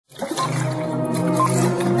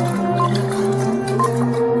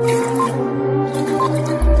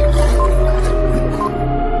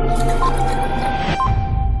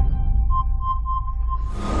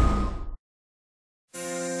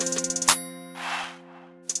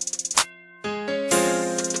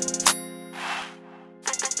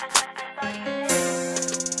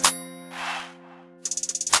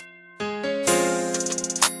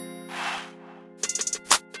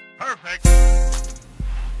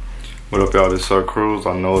What up, y'all? This is Sir Cruz.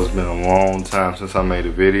 I know it's been a long time since I made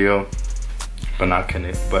a video, but I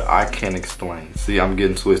can't explain. See, I'm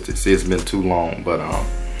getting twisted. See, it's been too long. But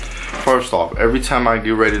first off, every time I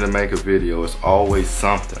get ready to make a video, it's always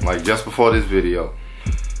something. Like just before this video,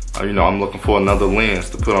 you know, I'm looking for another lens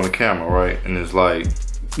to put on the camera, right? And it's like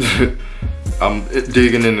I'm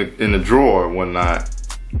digging in the drawer and whatnot.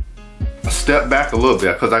 I stepped back a little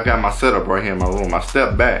bit because I got my setup right here in my room. I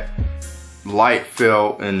stepped back, light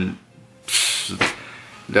fell, and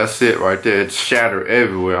that's it right there. It shattered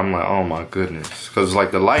everywhere. I'm like, oh my goodness, because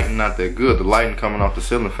like the lighting not that good. The lighting coming off the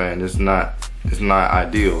ceiling fan is not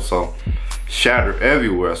ideal. So shattered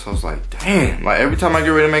everywhere. So I was like, damn. Like every time I get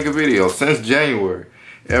ready to make a video since January,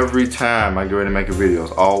 every time I get ready to make a video,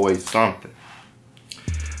 it's always something.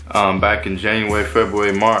 Back in January,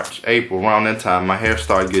 February, March, April, around that time, my hair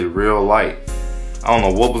started getting real light. I don't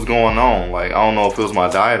know what was going on. Like, I don't know if it was my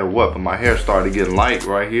diet or what, but my hair started getting light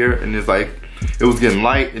right here. And it's like, it was getting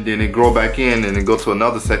light and then it grow back in and then go to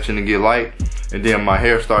another section to get light. And then my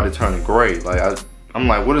hair started turning gray. Like, I'm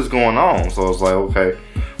like, what is going on? So I was like, okay,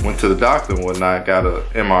 went to the doctor and whatnot, got a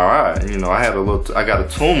MRI. And, you know, I got a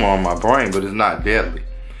tumor on my brain, but it's not deadly.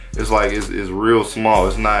 It's like, it's real small.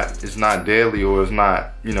 It's not deadly, or it's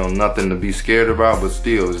not, you know, nothing to be scared about, but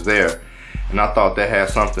still it's there. And I thought that had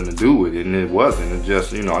something to do with it, and it wasn't. It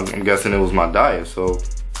just, you know, I'm guessing it was my diet. So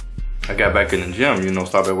I got back in the gym, you know,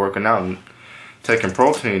 started working out and taking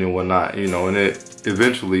protein and whatnot, you know, and it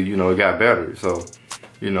eventually, you know, it got better. So,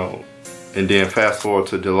 you know, and then fast forward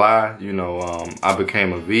to July, you know, I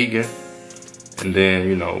became a vegan, and then,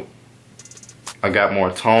 you know, I got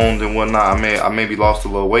more toned and whatnot. I maybe lost a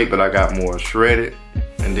little weight, but I got more shredded.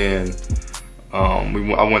 And then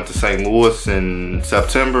I went to St. Louis in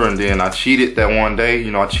September, and then I cheated that one day. You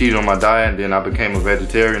know, I cheated on my diet, and then I became a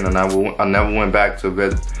vegetarian, and I never went back to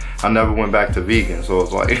vegan. So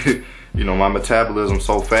it's like, you know, my metabolism's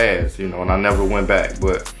so fast, you know, and I never went back.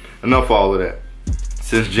 But enough of all of that.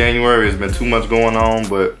 Since January, it's been too much going on,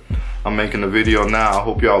 but I'm making a video now. I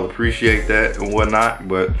hope y'all appreciate that and whatnot.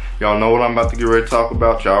 But y'all know what I'm about to get ready to talk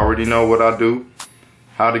about. Y'all already know what I do.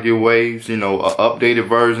 How to get waves, you know, an updated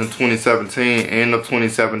version 2017, end of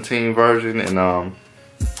 2017 version. And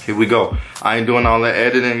here we go. I ain't doing all that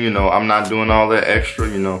editing, you know. I'm not doing all that extra,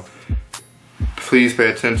 you know. Please pay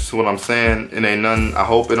attention to what I'm saying. It ain't nothing. I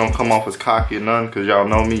hope it don't come off as cocky or nothing, because y'all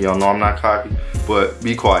know me. Y'all know I'm not cocky. But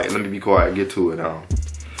be quiet. Let me be quiet. Get to it.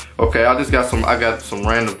 Okay, I got some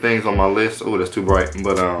random things on my list. Oh, that's too bright.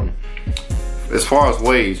 But as far as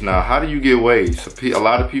waves, now, how do you get waves? A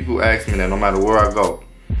lot of people ask me that no matter where I go.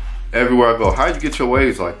 Everywhere I go, how do you get your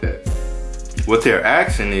waves like that? What they're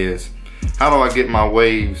asking is, how do I get my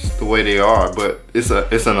waves the way they are? But it's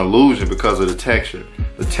an illusion because of the texture.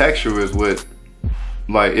 The texture is what,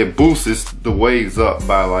 like, it boosts the waves up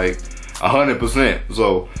by like 100%.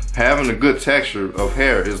 So having a good texture of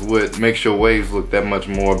hair is what makes your waves look that much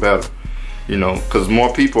more better. You know, because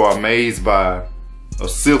more people are amazed by a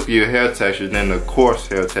silkier hair texture than a coarse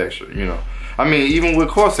hair texture, you know. I mean, even with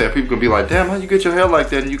coarse hair, people can be like, damn, how you get your hair like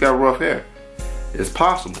that and you got rough hair? It's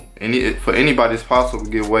possible. For anybody, it's possible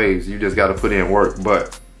to get waves. You just got to put in work.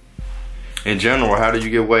 But in general, how do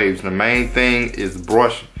you get waves? The main thing is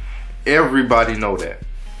brushing. Everybody know that.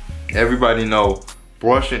 Everybody know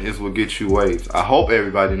brushing is what gets you waves. I hope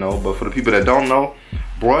everybody know, but for the people that don't know,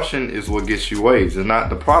 brushing is what gets you waves. And not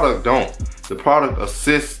the product don't. The product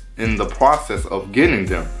assists in the process of getting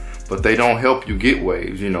them, but they don't help you get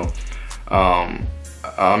waves, you know.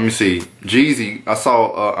 Let me see. Jeezy, I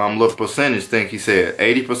saw a little percentage thing. He said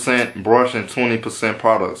 80% brushing, 20%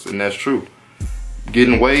 products, and that's true.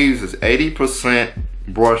 Getting waves is 80%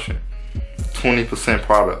 brushing, 20%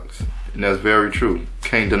 products, and that's very true.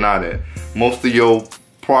 Can't deny that. Most of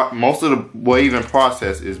the waving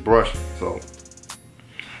process is brushing. So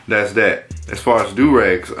that's that. As far as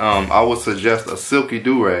do-rags, I would suggest a silky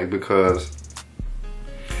do-rag because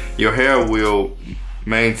your hair will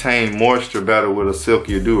maintain moisture better with a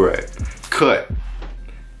silkier do-rag. Cut,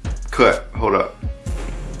 hold up.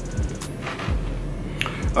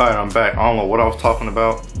 Alright, I'm back. I don't know what I was talking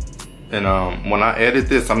about. And when I edit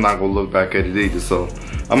this, I'm not gonna look back at it either. So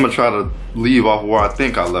I'm gonna try to leave off where I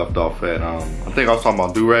think I left off at. I think I was talking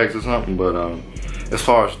about do-rags or something, but as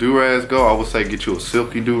far as do-rags go, I would say get you a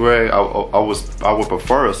silky do-rag. I would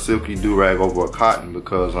prefer a silky do-rag over a cotton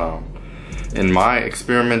because in my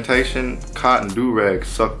experimentation, cotton do-rags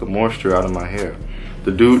suck the moisture out of my hair.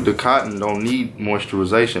 The cotton don't need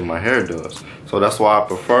moisturization, my hair does. So that's why I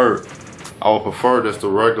would prefer just the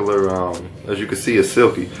regular, as you can see, a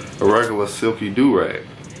regular silky do-rag.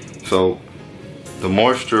 So the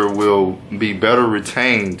moisture will be better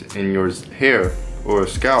retained in your hair or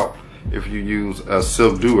scalp if you use a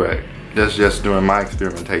silk do-rag. That's just during my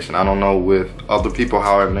experimentation. I don't know with other people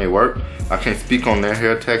how it may work. I can't speak on their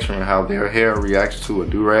hair texture and how their hair reacts to a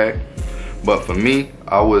do-rag. But for me,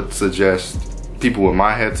 I would suggest people with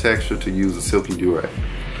my hair texture to use a silky do-rag.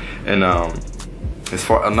 And as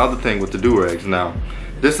far another thing with the do-rags, now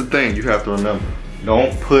this is the thing you have to remember.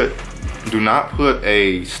 Do not put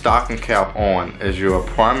a stocking cap on as your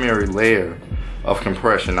primary layer of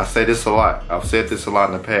compression. I say this a lot. I've said this a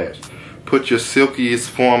lot in the past. Put your silkiest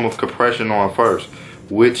form of compression on first,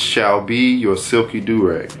 which shall be your silky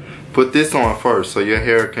do-rag. Put this on first so your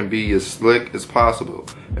hair can be as slick as possible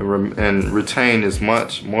and retain as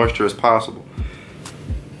much moisture as possible.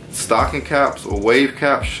 Stocking caps or wave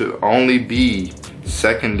caps should only be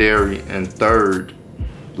secondary and third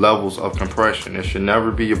levels of compression. It should never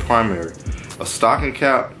be your primary. A stocking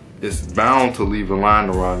cap is bound to leave a line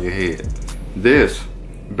around your head. This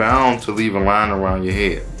bound to leave a line around your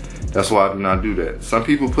head. That's why I do not do that. Some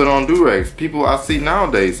people put on do-rags. People I see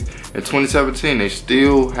nowadays in 2017, they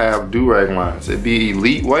still have do-rag lines. It'd be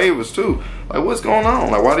elite wavers too. Like, what's going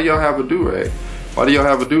on? Like, why do y'all have a do-rag? Why do y'all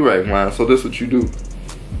have a do-rag line? So this is what you do.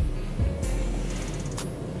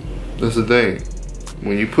 That's the thing.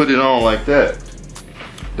 When you put it on like that,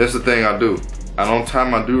 that's the thing I do. I don't tie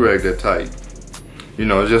my do-rag that tight. You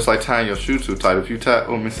know, it's just like tying your shoe too tight. If you tie,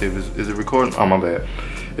 oh, let me see, is it recording? Oh, my bad.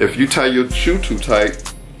 If you tie your shoe too tight,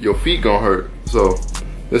 your feet gonna hurt. So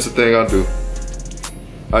that's the thing I do.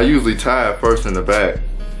 I usually tie it first in the back,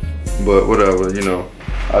 but whatever, you know.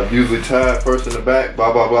 I usually tie it first in the back,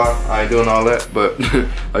 blah, blah, blah. I ain't doing all that, but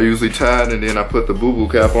I usually tie it and then I put the boo-boo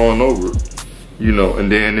cap on over it. You know,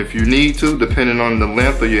 and then if you need to, depending on the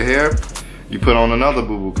length of your hair, you put on another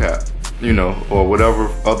boo-boo cap, you know, or whatever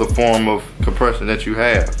other form of compression that you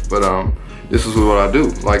have. But this is what I do,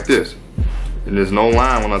 like this. And there's no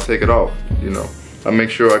line when I take it off, you know. I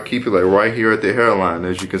make sure I keep it like right here at the hairline,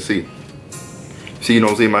 as you can see. See, you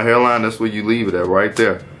don't see my hairline? That's where you leave it at, right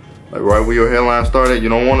there. Like right where your hairline started. You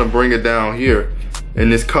don't want to bring it down here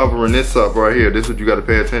and it's covering this up right here. This is what you got to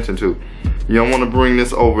pay attention to. You don't want to bring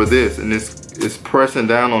this over this and it's pressing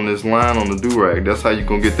down on this line on the do-rag. That's how you're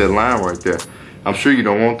going to get that line right there. I'm sure you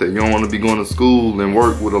don't want that. You don't want to be going to school and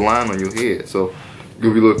work with a line on your head. So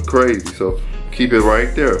you'll be looking crazy. So keep it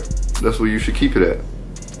right there. That's where you should keep it at.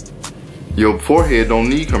 Your forehead don't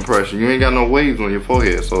need compression. You ain't got no waves on your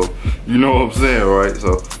forehead, so you know what I'm saying, right?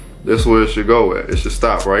 So that's where it should go at. It should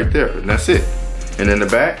stop right there, and that's it. And in the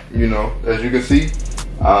back, you know, as you can see,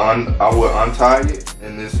 I would untie it,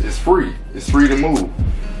 and it's free. It's free to move.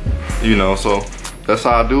 You know, so that's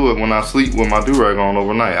how I do it when I sleep with my do-rag on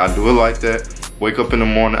overnight. I do it like that. Wake up in the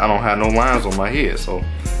morning, I don't have no lines on my head. So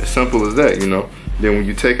as simple as that, you know. Then when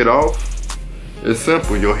you take it off, it's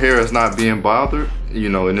simple. Your hair is not being bothered, you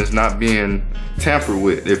know, and it's not being tampered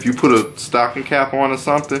with. If you put a stocking cap on or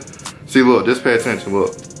something, see, look, just pay attention,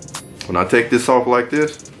 look. When I take this off like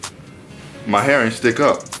this, my hair ain't stick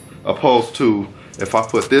up. Opposed to, if I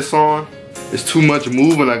put this on, it's too much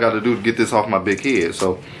moving I gotta do to get this off my big head.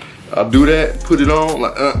 So I do that, put it on,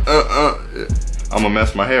 like, I'm gonna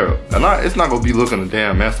mess my hair up. And it's not gonna be looking a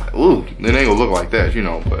damn mess. Like, ooh, it ain't gonna look like that, you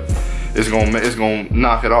know, but it's gonna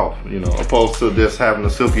knock it off, you know, opposed to just having a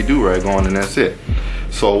silky do-rag on and that's it.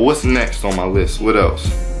 So what's next on my list? What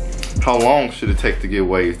else? How long should it take to get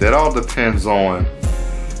waves? That all depends on,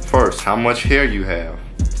 first, how much hair you have.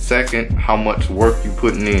 Second, how much work you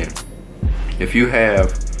putting in. If you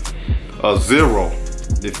have a 0,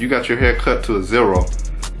 if you got your hair cut to a 0,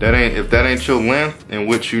 if that ain't your length and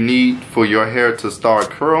what you need for your hair to start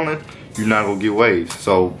curling, you're not gonna get waves.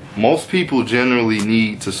 So most people generally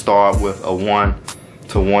need to start with a 1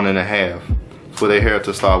 to 1.5 for their hair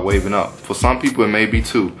to start waving up. For some people it may be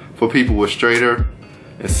 2. For people with straighter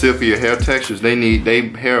and silkier hair textures, their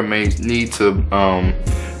hair may need to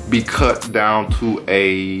be cut down to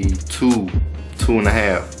a 2,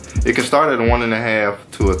 2.5. It can start at a 1.5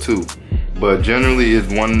 to a 2, but generally it's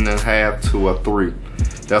 1.5 to a 3.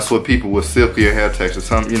 That's what people with silkier hair textures.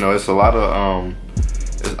 You know, it's a lot of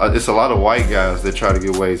white guys that try to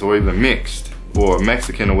get waves, or even mixed or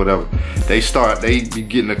Mexican or whatever. They be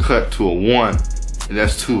getting a cut to a 1, and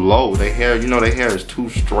that's too low. Their hair, you know, their hair is too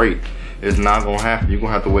straight. It's not gonna happen. You're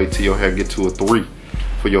gonna have to wait till your hair get to a 3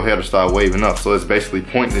 for your hair to start waving up. So it's basically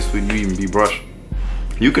pointless for you to even be brushing.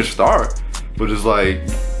 You can start, but it's like,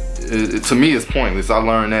 to me it's pointless. I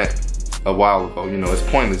learned that a while ago. You know, it's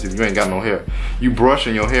pointless if you ain't got no hair. You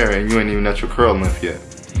brushing your hair and you ain't even at your curl length yet.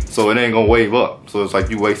 So it ain't gonna wave up. So it's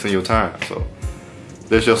like you wasting your time. So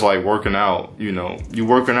that's just like working out, you know. You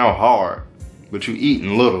working out hard, but you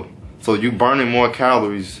eating little. So you burning more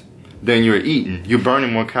calories than you're eating. You're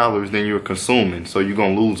burning more calories than you're consuming, so you're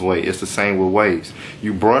gonna lose weight. It's the same with waves.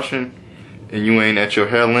 You brushing and you ain't at your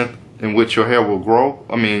hair length in which your hair will grow.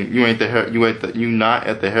 I mean, you not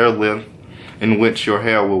at the hair length in which your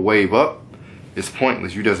hair will wave up. It's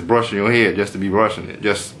pointless. You just brushing your hair just to be brushing it,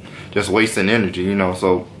 just wasting energy, you know.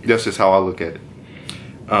 So that's just how I look at it.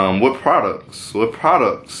 What products?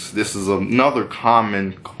 This is another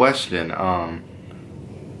common question.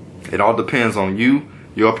 It all depends on you,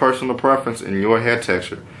 your personal preference, and your hair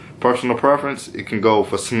texture. Personal preference, it can go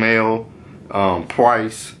for smell,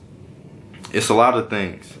 price. It's a lot of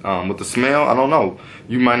things. With the smell, I don't know.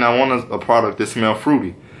 You might not want a product that smells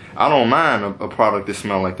fruity. I don't mind a product that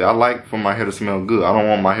smells like that. I like for my hair to smell good. I don't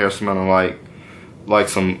want my hair smelling like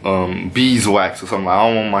some beeswax or something. I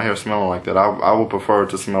don't want my hair smelling like that. I would prefer it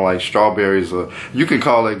to smell like strawberries, or you can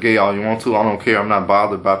call it gay all you want to. I don't care. I'm not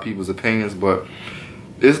bothered by people's opinions, but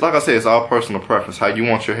it's like I said, it's all personal preference. How you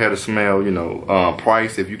want your hair to smell, you know,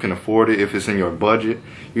 price, if you can afford it, if it's in your budget,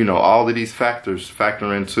 you know, all of these factors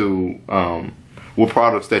factor into what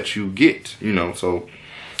products that you get, you know. So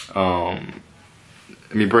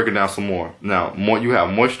let me break it down some more. Now, you have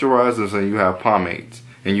moisturizers and you have pomades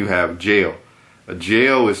and you have gel. A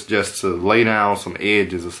gel is just to lay down some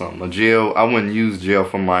edges or something. A gel, I wouldn't use gel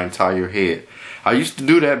for my entire head. I used to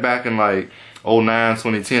do that back in like 09,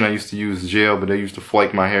 2010. I used to use gel, but they used to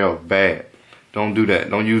flake my hair off bad. Don't do that.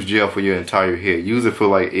 Don't use gel for your entire head. Use it for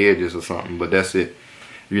like edges or something, but that's it.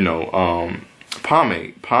 You know,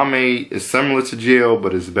 pomade. Pomade is similar to gel,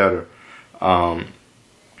 but it's better.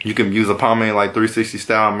 You can use a pomade like 360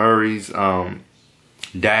 Style, Murray's,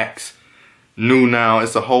 Dax. New now,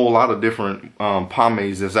 it's a whole lot of different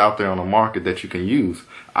pomades that's out there on the market that you can use.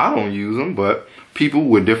 I don't use them, but people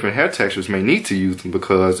with different hair textures may need to use them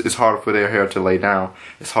because it's harder for their hair to lay down.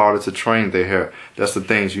 It's harder to train their hair. That's the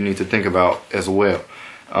things you need to think about as well,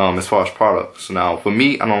 as far as products. Now, for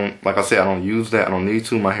me, I don't, like I said, I don't use that. I don't need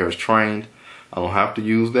to. My hair is trained. I don't have to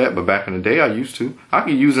use that, but back in the day, I used to. I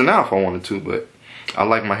can use it now if I wanted to, but I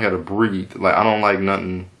like my hair to breathe. Like, I don't like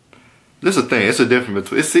nothing. This is the thing. It's a difference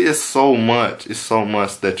between. It's so much. It's so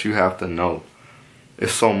much that you have to know.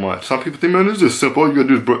 It's so much. Some people think, man, it's just simple. All you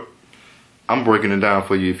gotta do is I'm breaking it down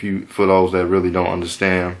for you. For those that really don't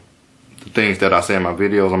understand the things that I say in my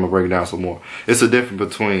videos, I'm gonna break it down some more. It's a difference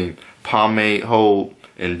between pomade hold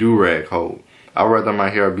and do-rag hold. I'd rather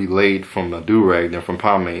my hair be laid from a do-rag than from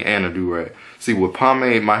pomade and a do-rag. See, with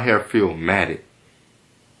pomade, my hair feel matted.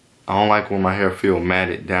 I don't like when my hair feel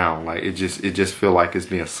matted down. Like it just feel like it's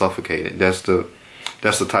being suffocated. That's the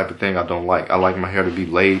type of thing I don't like. I like my hair to be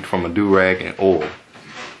laid from a do-rag and oil.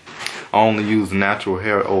 I only use natural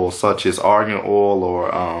hair oil such as argan oil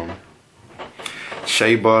or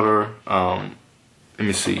shea butter. Let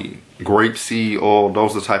me see, grapeseed oil.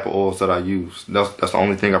 Those are the type of oils that I use. That's the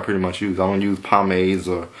only thing I pretty much use. I don't use pomades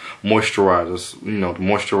or moisturizers. You know, the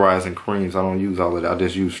moisturizing creams. I don't use all of that. I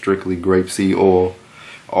just use strictly grapeseed oil,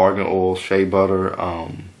 argan oil, shea butter,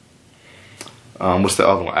 what's the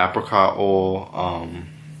other one? Apricot oil,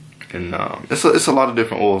 and it's a lot of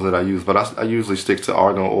different oils that I use, but I usually stick to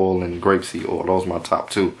argan oil and grapeseed oil. Those are my top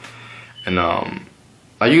two. And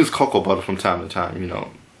I use cocoa butter from time to time. You know,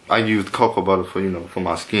 I use cocoa butter for, you know, for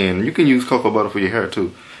my skin. You can use cocoa butter for your hair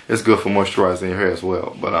too. It's good for moisturizing your hair as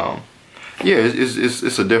well. But yeah,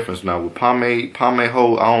 it's a difference now with pomade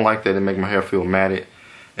hold. I don't like that. It make my hair feel matted.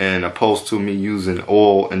 And opposed to me using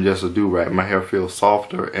oil and just a do-rag, my hair feels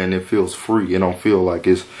softer and it feels free. It don't feel like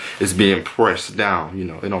it's being pressed down, you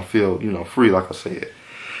know. It don't feel, you know, free, like I said.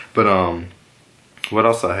 But what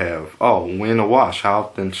else I have? Oh, when to wash. How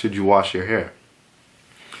often should you wash your hair?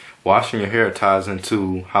 Washing your hair ties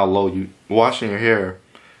into how low you... Washing your hair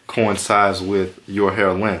coincides with your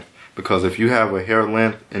hair length. Because if you have a hair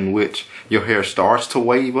length in which your hair starts to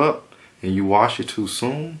wave up and you wash it too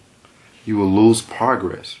soon, you will lose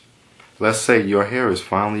progress. Let's say your hair is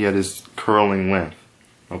finally at its curling length,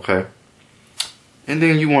 okay? And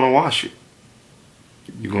then you want to wash it.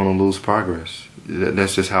 You're going to lose progress.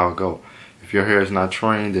 That's just how it goes. If your hair is not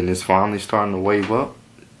trained and it's finally starting to wave up,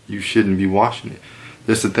 you shouldn't be washing it.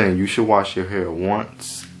 That's the thing. You should wash your hair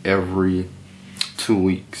once every 2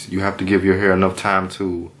 weeks. You have to give your hair enough time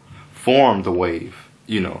to form the wave,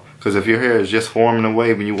 you know. Because if your hair is just forming a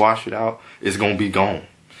wave and you wash it out, it's going to be gone.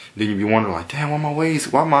 Then you be wondering like, damn,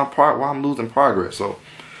 why I'm losing progress? So,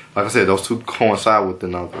 like I said, those two coincide with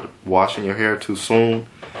another. Washing your hair too soon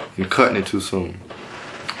and cutting it too soon.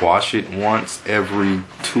 Wash it once every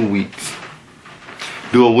 2 weeks.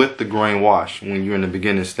 Do a with the grain wash when you're in the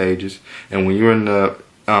beginning stages, and when you're in the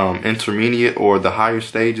intermediate or the higher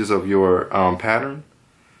stages of your pattern.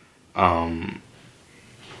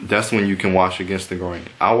 that's when you can wash against the grain.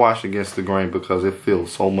 I wash against the grain because it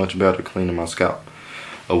feels so much better cleaning my scalp.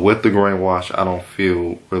 With the grain wash, I don't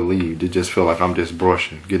feel relieved. It just feels like I'm just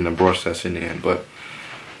brushing, getting a brush session in. But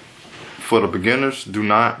for the beginners, do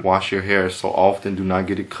not wash your hair so often. Do not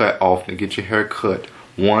get it cut often. Get your hair cut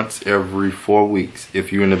once every 4 weeks.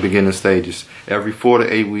 If you're in the beginning stages, every 4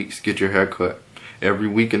 to 8 weeks, get your hair cut. Every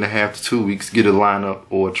week and a half to 2 weeks, get a lineup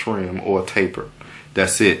or a trim or a taper.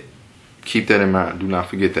 That's it. Keep that in mind. Do not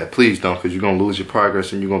forget that. Please don't, because you're going to lose your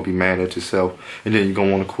progress and you're going to be mad at yourself, and then you're going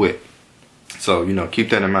to want to quit. So, you know,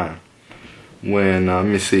 keep that in mind. When, let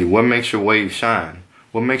me see, what makes your wave shine?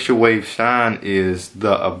 What makes your wave shine is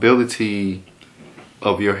the ability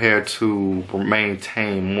of your hair to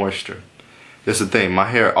maintain moisture. That's the thing. My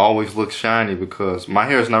hair always looks shiny because my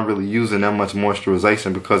hair is not really using that much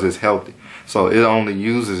moisturization because it's healthy. So it only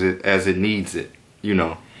uses it as it needs it, you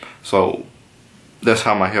know. So that's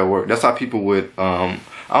how my hair works. That's how people with I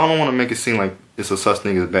don't want to make it seem like it's a such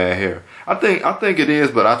thing as bad hair. I think it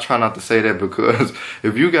is, but I try not to say that because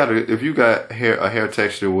if you got a hair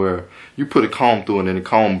texture where you put a comb through it and the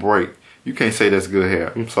comb break, you can't say that's good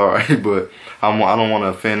hair. I'm sorry, but I don't want to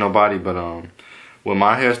offend nobody. But with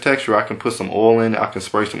my hair's texture, I can put some oil in it. I can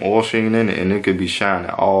spray some oil sheen in it, and it could be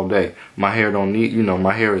shining all day. My hair don't need, you know,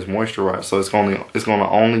 my hair is moisturized, so it's gonna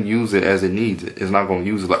only use it as it needs it. It's not gonna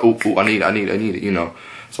use it like, oh, I need it, you know.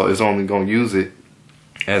 So it's only gonna use it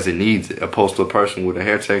as it needs it, opposed to a person with a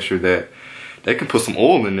hair texture that they can put some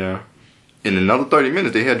oil in there. In another 30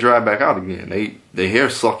 minutes, their hair dry back out again. Their hair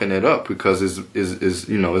sucking it up because it's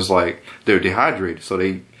you know, it's like they're dehydrated, so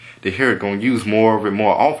their hair gonna use more of it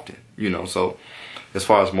more often, you know. So as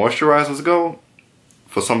far as moisturizers go,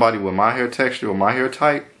 for somebody with my hair texture or my hair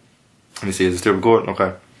type, let me see, is it still recording?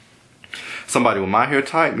 Okay. Somebody with my hair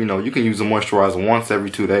type, you know, you can use a moisturizer once every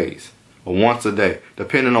 2 days or once a day,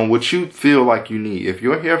 depending on what you feel like you need. If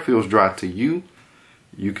your hair feels dry to you,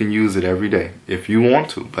 you can use it every day if you want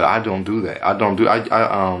to. But I don't do that.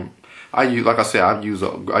 I use, like I said, I use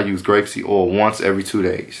grapeseed oil once every 2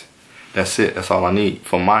 days. That's it. That's all I need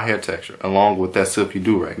for my hair texture, along with that silky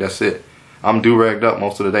do-rag. That's it. I'm do-ragged up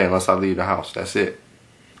most of the day unless I leave the house. That's it.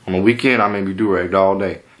 On the weekend, I may be do-ragged all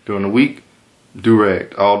day. During the week,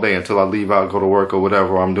 do-ragged all day until I leave out, go to work or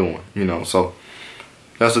whatever I'm doing. You know, so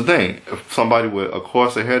that's the thing. If somebody with a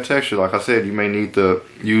coarser hair texture, like I said, you may need to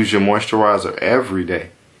use your moisturizer every day.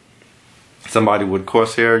 Somebody with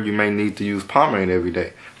coarse hair, you may need to use pomade every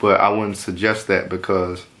day. But I wouldn't suggest that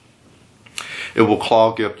because it will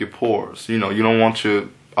clog up your pores. You know, you don't want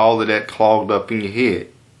all of that clogged up in your head.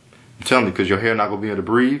 I'm telling you, because your hair not going to be able to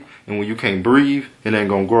breathe. And when you can't breathe, it ain't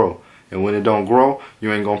going to grow. And when it don't grow,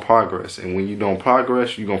 you ain't going to progress. And when you don't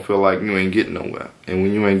progress, you're going to feel like you ain't getting nowhere. And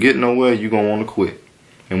when you ain't getting nowhere, you're going to want to quit.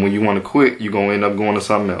 And when you want to quit, you're going to end up going to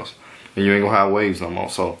something else. And you ain't going to have waves no more.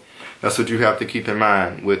 So that's what you have to keep in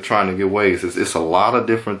mind with trying to get waves. It's a lot of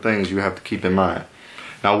different things you have to keep in mind.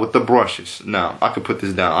 Now with the brushes, now I could put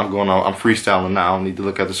this down. I'm freestyling now. I don't need to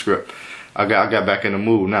look at the script. I got back in the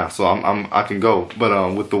mood now, so I can go.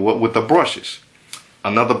 But with the brushes,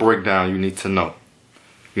 another breakdown you need to know.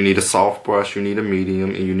 You need a soft brush, you need a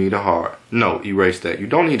medium, and you need a hard. No, erase that. You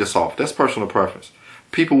don't need a soft. That's personal preference.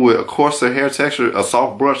 People with a coarser hair texture, a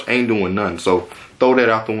soft brush ain't doing nothing. So throw that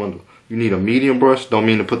out the window. You need a medium brush. Don't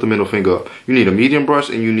mean to put the middle finger up. You need a medium brush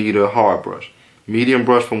and you need a hard brush. Medium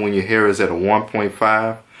brush from when your hair is at a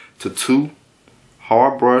 1.5 to 2.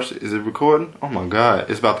 Hard brush, is it recording? Oh my God,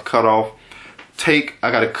 it's about to cut off. I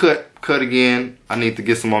gotta cut again. I need to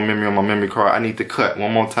get some more memory on my memory card. I need to cut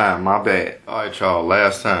one more time, my bad. Alright y'all,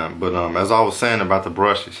 last time. But as I was saying about the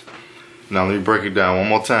brushes, now let me break it down one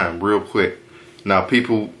more time real quick. Now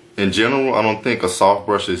people, in general, I don't think a soft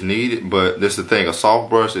brush is needed, but this is the thing, a soft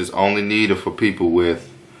brush is only needed for people with,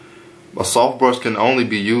 a soft brush can only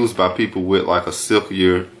be used by people with like a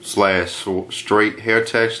silkier / straight hair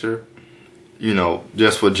texture. You know,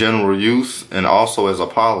 just for general use, and also as a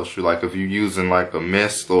polisher. Like if you're using like a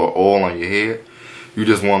mist or oil on your head, you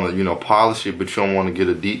just want to, you know, polish it, but you don't want to get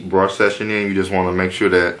a deep brush session in. You just want to make sure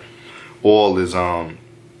that oil is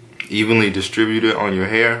evenly distributed on your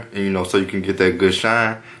hair, and you know, so you can get that good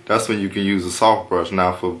shine. That's when you can use a soft brush.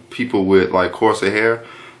 Now for people with like coarser hair,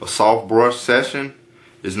 a soft brush session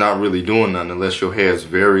is not really doing nothing unless your hair is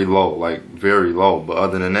very low, like very low. But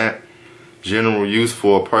other than that, general use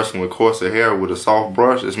for a person with coarser hair with a soft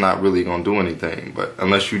brush is not really going to do anything. But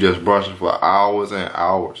unless you just brushing for hours and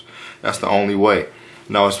hours, that's the only way.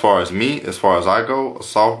 Now as far as me, as far as I go, a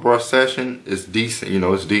soft brush session is decent. You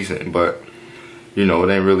know, it's decent, but you know,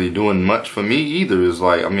 it ain't really doing much for me either. It's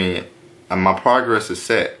like, I mean, my progress is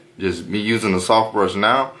set. Just me using the soft brush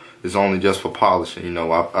now is only just for polishing. You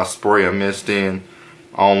know, I spray a mist in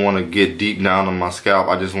I don't want to get deep down on my scalp.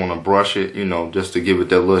 I just want to brush it, you know, just to give it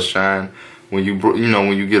that little shine. When you know,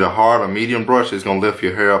 when you get a hard or medium brush, it's gonna lift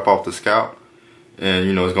your hair up off the scalp, and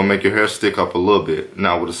you know, it's gonna make your hair stick up a little bit.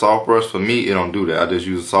 Now with a soft brush, for me, it don't do that. I just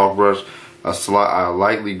use a soft brush. I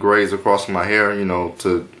lightly graze across my hair, you know,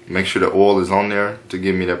 to make sure the oil is on there to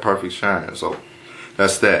give me that perfect shine. So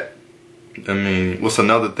that's that. I mean, what's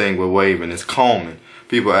another thing with waving is combing.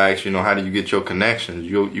 People ask, you know, how do you get your connections?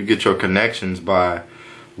 You get your connections by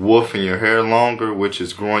woofing your hair longer, which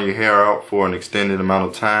is growing your hair out for an extended amount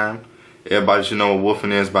of time. Everybody should know what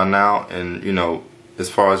woofing is by now. And, you know, as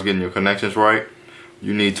far as getting your connections right,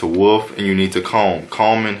 you need to woof and you need to comb.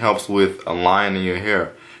 Combing helps with aligning your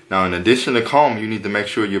hair. Now, in addition to comb, you need to make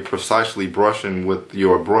sure you're precisely brushing with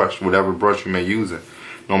your brush, whatever brush you may use it.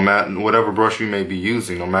 No matter whatever brush you may be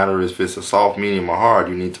using, no matter if it's a soft, medium, or hard,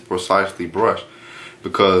 you need to precisely brush.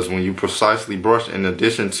 Because when you precisely brush, in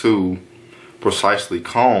addition to precisely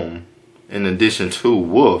comb, in addition to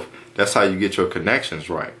woof, that's how you get your connections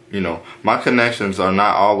right. You know, my connections are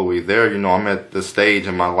not all the way there. You know, I'm at the stage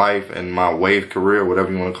in my life and my wave career,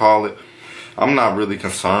 whatever you want to call it. I'm not really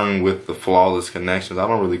concerned with the flawless connections. I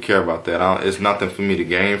don't really care about that. It's nothing for me to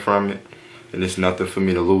gain from it, and it's nothing for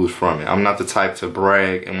me to lose from it. I'm not the type to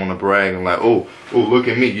brag and want to brag and like, oh, look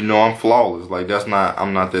at me, you know, I'm flawless. Like,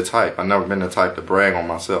 I'm not that type. I've never been the type to brag on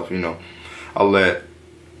myself, you know. I let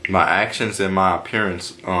my actions and my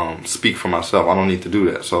appearance speak for myself. I don't need to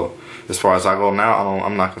do that. So as far as I go now,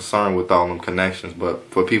 I'm not concerned with all them connections.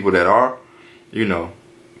 But for people that are, you know,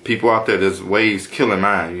 people out there, there's waves killing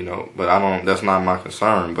mine, you know, but that's not my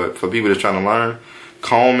concern. But for people that's trying to learn,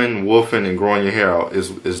 combing, woofing, and growing your hair out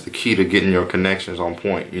is the key to getting your connections on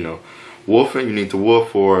point, you know. Woofing, you need to woof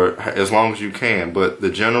for as long as you can, but the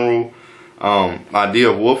general idea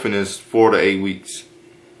of woofing is 4 to 8 weeks.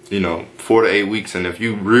 You know, 4 to 8 weeks, and if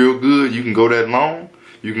you real good, you can go that long.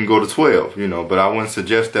 You can go to 12, you know, but I wouldn't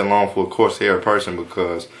suggest that long for a coarse hair person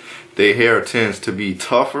because their hair tends to be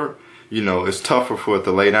tougher. You know, it's tougher for it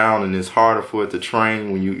to lay down, and it's harder for it to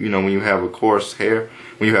train when when you have a coarse hair.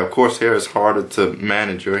 When you have coarse hair, it's harder to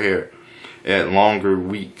manage your hair at longer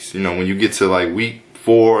weeks. You know, when you get to like week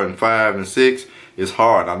 4 and 5 and 6, it's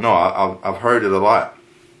hard. I know. I've heard it a lot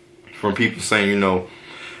from people saying, you know,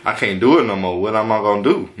 I can't do it no more. What am I gonna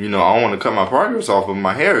do? You know, I want to cut my progress off, but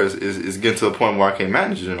my hair is getting to a point where I can't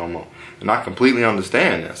manage it no more. And I completely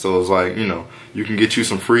understand that. So it's like, you know, you can get you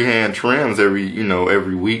some freehand trims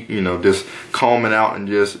every week, you know, just comb it out and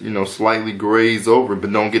just, you know, slightly graze over it,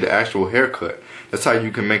 but don't get the actual haircut. That's how you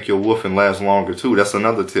can make your woofing last longer too. That's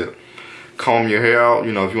another tip. Comb your hair out,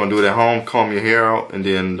 you know, if you want to do it at home, comb your hair out, and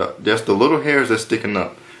then just the little hairs that's sticking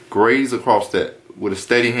up, graze across that with a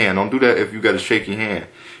steady hand. Don't do that if you got a shaky hand.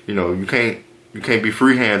 You know, you can't be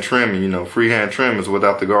freehand trimming. You know, freehand trim is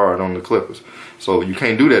without the guard on the clippers. So you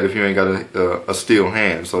can't do that if you ain't got a steel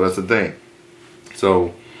hand. So that's the thing.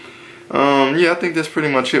 So yeah, I think that's pretty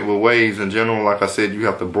much it with waves in general. Like I said, you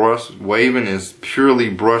have to brush. Waving is purely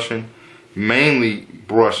brushing, mainly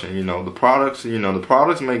brushing. You know, the products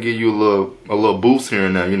may give you a little boost here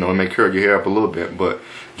and there. You know, it may curl your hair up a little bit, but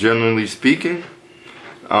generally speaking,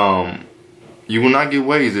 you will not get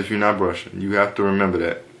waves if you're not brushing. You have to remember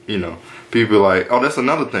that. You know, people are like, oh, that's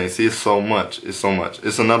another thing. See, it's so much. It's so much.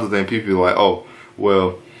 It's another thing. People are like, oh,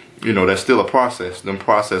 well, you know, that's still a process. Them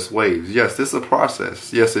process waves. Yes, this is a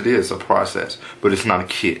process. Yes, it is a process, but it's not a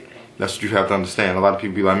kit. That's what you have to understand. A lot of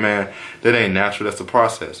people be like, man, that ain't natural. That's a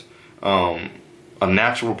process. A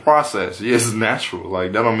natural process. Yes, it's natural.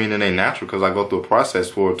 Like, that don't mean it ain't natural because I go through a process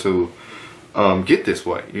for it to get this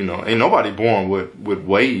way. You know, ain't nobody born with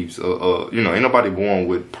waves. You know, ain't nobody born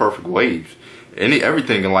with perfect waves.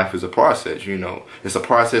 Everything in life is a process, you know. It's a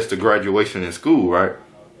process to graduation in school, right?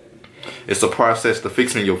 It's a process to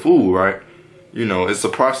fixing your food, right? You know, it's a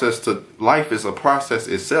process to life is a process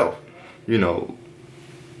itself. You know,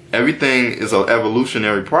 everything is an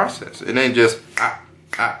evolutionary process. It ain't just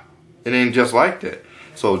it ain't just like that.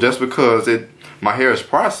 So just because my hair is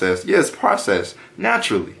processed, yeah, it's processed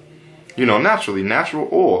naturally. You know, naturally, natural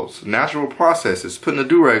oils, natural processes. Putting a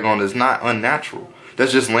do-rag on is not unnatural.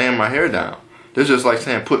 That's just laying my hair down. That's just like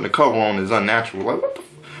saying putting a cover on is unnatural. Like,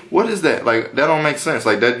 what is that? Like, that don't make sense.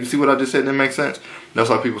 Like, that, you see what I just said? That makes sense? That's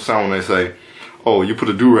how people sound when they say, oh, you put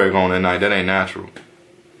a do-rag on at night. That ain't natural.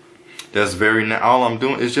 That's very, all I'm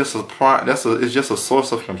doing is just it's just a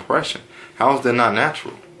source of compression. How is that not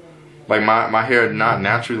natural? Like, my hair not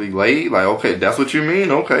naturally laid? Like, okay, that's what you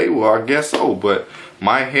mean? Okay, well, I guess so. But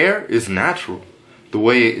my hair is natural. The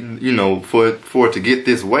way, you know, for it to get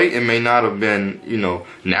this way, it may not have been, you know,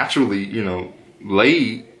 naturally, you know,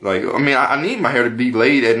 laid. Like, I mean, I need my hair to be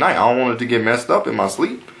laid at night. I don't want it to get messed up in my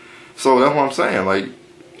sleep. So that's what I'm saying. Like,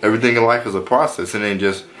 Everything in life is a process. It ain't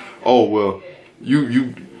just, oh well,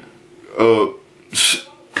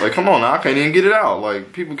 like, come on now, I can't even get it out.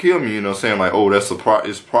 Like, people kill me, you know, saying like, oh, that's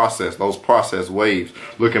it's processed. Those processed waves.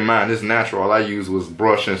 Look at mine, it's natural. All I used was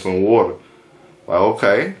brush and some water. Like,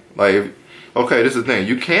 okay, like, okay, this is the thing.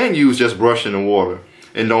 You can use just brushing and water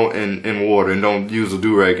and don't in water and don't use a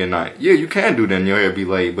do-rag at night. Yeah, you can do that and your hair be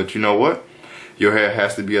laid. But you know what? Your hair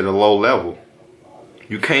has to be at a low level.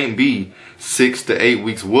 You can't be 6 to 8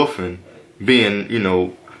 weeks woofing, being, you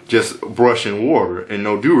know, just brushing water and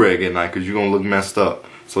no do-rag at night, because you're going to look messed up.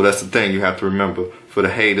 So that's the thing you have to remember. For the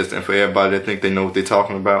haters and for everybody that think they know what they're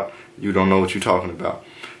talking about, you don't know what you're talking about.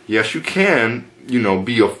 Yes, you can, you know,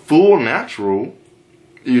 be a full natural,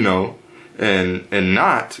 you know, and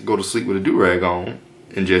not go to sleep with a do-rag on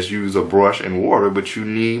and just use a brush and water, but you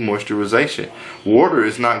need moisturization. Water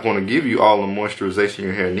is not going to give you all the moisturization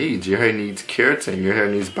your hair needs. Your hair needs keratin, your hair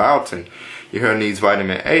needs biotin, your hair needs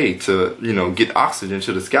vitamin A to, you know, get oxygen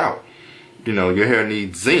to the scalp. You know, your hair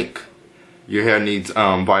needs zinc. Your hair needs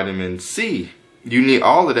vitamin C. You need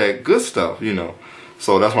all of that good stuff, you know.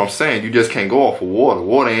 So that's what I'm saying. You just can't go off of water.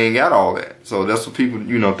 Water ain't got all that. So that's what people,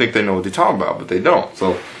 you know, think they know what they're talking about, but they don't.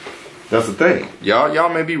 So that's the thing. Y'all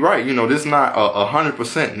may be right. You know, this is not a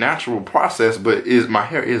 100% natural process, but my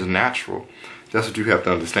hair is natural. That's what you have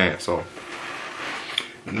to understand. So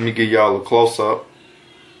let me give y'all a close up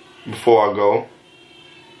before I go.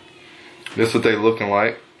 This is what they looking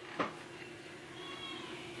like.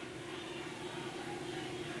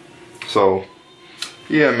 So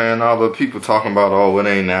yeah, man, all the people talking about, oh, it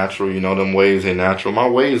ain't natural, you know, them waves ain't natural. My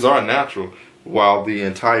waves are natural, while the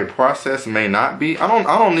entire process may not be. I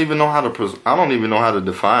don't even know how to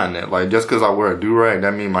define that. Like, just because I wear a do-rag,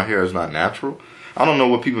 that means my hair is not natural. I don't know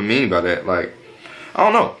what people mean by that. Like, I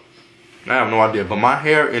don't know. I have no idea. But my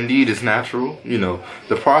hair indeed is natural. You know,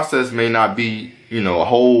 the process may not be, you know, a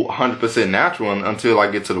whole 100% natural until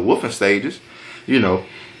I get to the woofing stages. You know,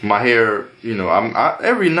 my hair, you know,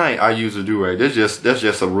 every night I use a do-rag. That's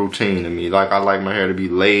just a routine to me. Like, I like my hair to be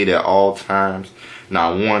laid at all times.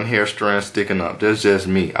 Not one hair strand sticking up. That's just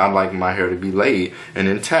me. I like my hair to be laid and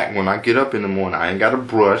intact. When I get up in the morning, I ain't got to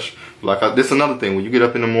brush. Like, this is another thing. When you get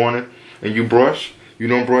up in the morning and you brush, you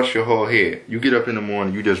don't brush your whole head. You get up in the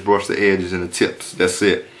morning, you just brush the edges and the tips. That's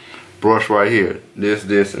it. Brush right here. This,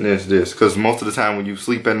 and this. Because most of the time when you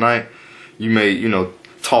sleep at night, you may, you know,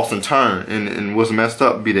 toss and turn, and what's messed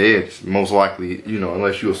up be the edge, most likely, you know,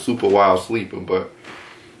 unless you're a super wild sleeper. But,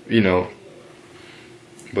 you know,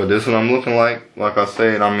 but this is what I'm looking like. Like I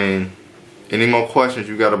said, I mean, any more questions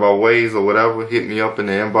you got about waves or whatever, hit me up in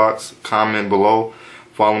the inbox, comment below,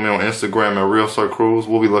 follow me on Instagram at Real Sir Cruz.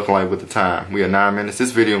 We'll be looking like with the time. We are 9 minutes.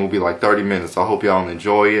 This video will be like 30 minutes. I hope y'all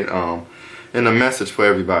enjoy it. And a message for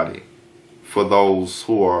everybody, for those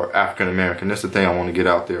who are African American. That's the thing I want to get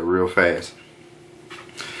out there real fast.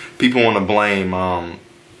 People want to blame,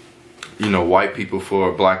 you know, white people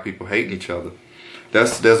for black people hating each other.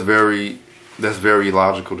 That's very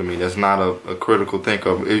logical to me. That's not a critical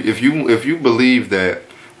thinker. If you believe that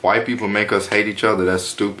white people make us hate each other, that's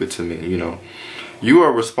stupid to me. You know, you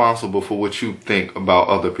are responsible for what you think about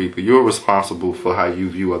other people. You're responsible for how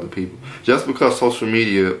you view other people. Just because social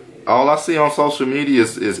media, all I see on social media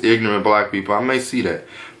is ignorant black people. I may see that.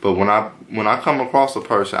 But when I come across a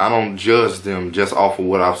person, I don't judge them just off of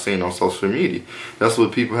what I've seen on social media. That's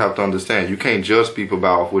what people have to understand. You can't judge people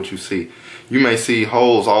by what you see. You may see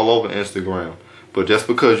hoes all over Instagram, but just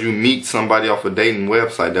because you meet somebody off a dating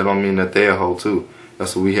website, that don't mean that they're a hoe too.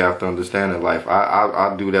 That's what we have to understand in life.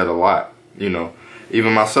 I do that a lot. You know,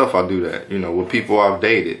 even myself, I do that. You know, with people I've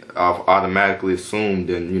dated, I've automatically assumed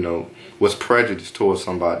and, you know, was prejudiced towards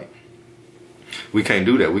somebody. We can't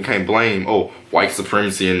do that. We can't blame, oh, white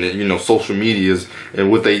supremacy and, you know, social medias and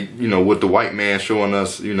what they, you know, what the white man showing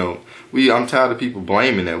us, you know. I'm tired of people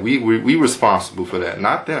blaming that. We responsible for that,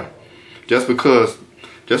 not them. Just because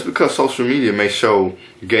social media may show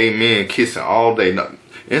gay men kissing all day,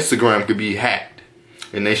 Instagram could be hacked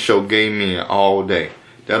and they show gay men all day.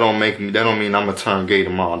 That don't mean I'm gonna turn gay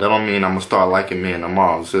tomorrow. That don't mean I'm gonna start liking men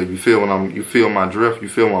tomorrow. So you feel my drift? You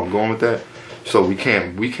feel where I'm going with that? So we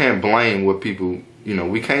can't blame what people, you know,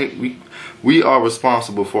 we are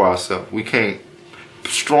responsible for ourselves. We can't,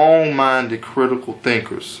 strong-minded, critical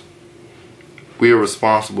thinkers, we are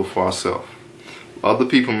responsible for ourselves. Other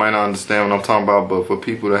people might not understand what I'm talking about, but for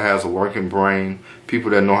people that has a working brain,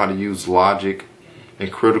 people that know how to use logic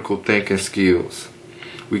and critical thinking skills,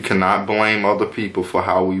 we cannot blame other people for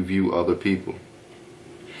how we view other people.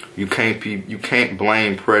 You can't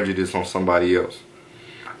blame prejudice on somebody else.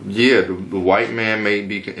 Yeah, the white man may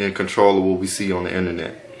be in control of what we see on the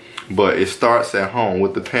internet, But it starts at home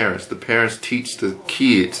with the parents. The parents teach the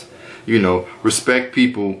kids, you know, respect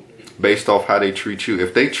people based off how they treat you.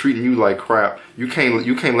 If they treating you like crap, you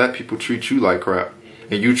can't let people treat you like crap,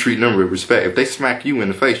 and you treat them with respect. If they smack you in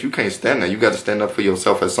the face, you can't stand there. You got to stand up for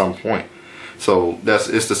yourself at some point. So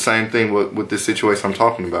it's the same thing with this situation I'm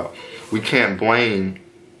talking about. We can't blame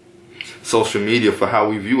social media for how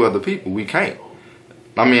we view other people. We can't.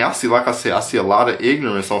 I mean, I see a lot of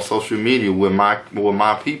ignorance on social media with my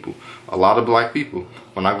people, a lot of black people.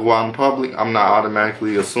 When I go out in public, I'm not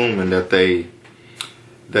automatically assuming that they're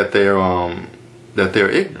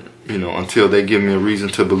ignorant, you know, until they give me a reason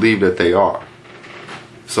to believe that they are.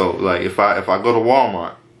 So like if I go to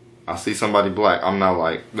Walmart, I see somebody black, I'm not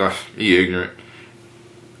like, he ignorant.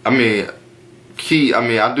 I mean,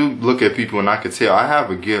 I do look at people and I can tell. I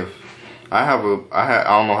have a gift. I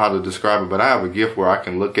don't know how to describe it, but I have a gift where I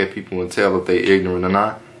can look at people and tell if they're ignorant or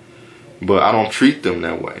not. But I don't treat them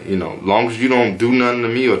that way, you know. As long as you don't do nothing to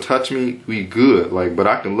me or touch me, we good. Like, but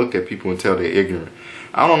I can look at people and tell they're ignorant.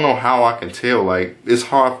 I don't know how I can tell. Like, it's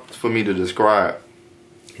hard for me to describe.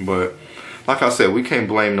 But like I said, we can't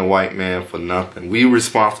blame the white man for nothing. We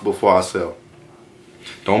responsible for ourselves.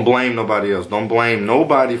 Don't blame nobody else. Don't blame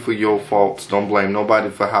nobody for your faults. Don't blame nobody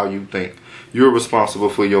for how you think. You're responsible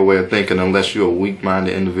for your way of thinking unless you're a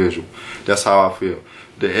weak-minded individual. That's how I feel.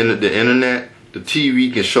 The internet, the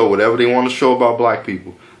TV can show whatever they want to show about black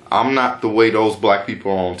people. I'm not the way those black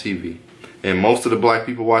people are on TV. And most of the black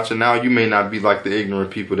people watching now, you may not be like the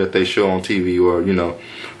ignorant people that they show on TV, or, you know,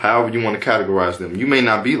 however you want to categorize them. You may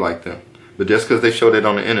not be like them. But just because they show that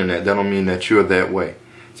on the internet, that don't mean that you're that way.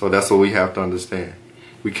 So that's what we have to understand.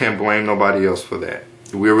 We can't blame nobody else for that.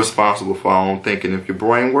 We're responsible for our own thinking. If your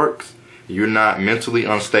brain works, you're not mentally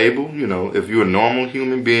unstable, you know, if you're a normal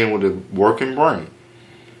human being with a working brain,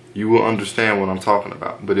 you will understand what I'm talking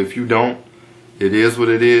about. But if you don't, it is what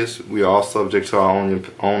it is. We are all subject to our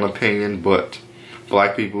own opinion, but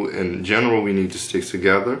black people in general, we need to stick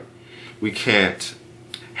together. We can't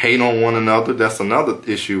hate on one another. That's another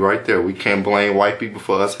issue right there. We can't blame white people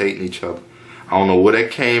for us hating each other. I don't know where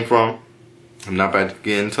that came from. I'm not about to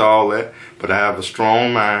get into all that, but I have a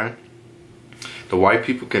strong mind. The white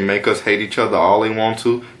people can make us hate each other all they want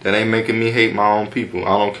to. That ain't making me hate my own people.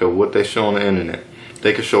 I don't care what they show on the internet.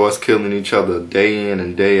 They can show us killing each other day in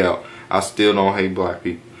and day out. I still don't hate black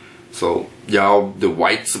people. So y'all, the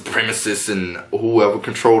white supremacists and whoever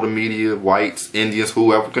control the media, whites, Indians,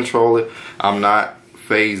 whoever control it, I'm not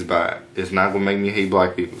fazed by it. It's not gonna make me hate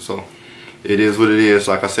black people. So it is what it is.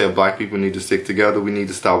 Like I said, black people need to stick together. We need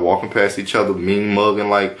to stop walking past each other, mean mugging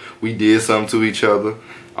like we did something to each other.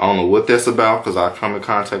 I don't know what that's about, because I come in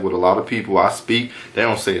contact with a lot of people. I speak, they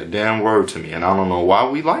don't say a damn word to me, and I don't know why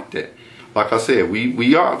we like that. Like I said,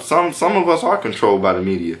 we are, some of us are controlled by the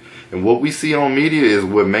media, and what we see on media is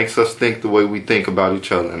what makes us think the way we think about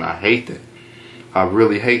each other, and I hate that. I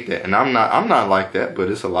really hate that, and I'm not like that, but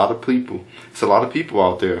it's a lot of people. It's a lot of people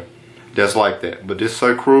out there that's like that. But this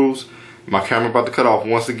Sir Cruz, my camera about to cut off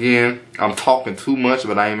once again. I'm talking too much,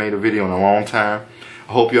 but I ain't made a video in a long time.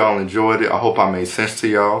 I hope y'all enjoyed it. I hope I made sense to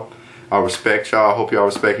y'all. I respect y'all. I hope y'all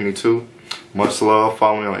respect me too. Much love.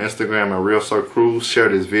 Follow me on Instagram at Real Sir Cruz. Share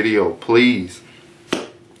this video, please.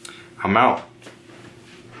 I'm out.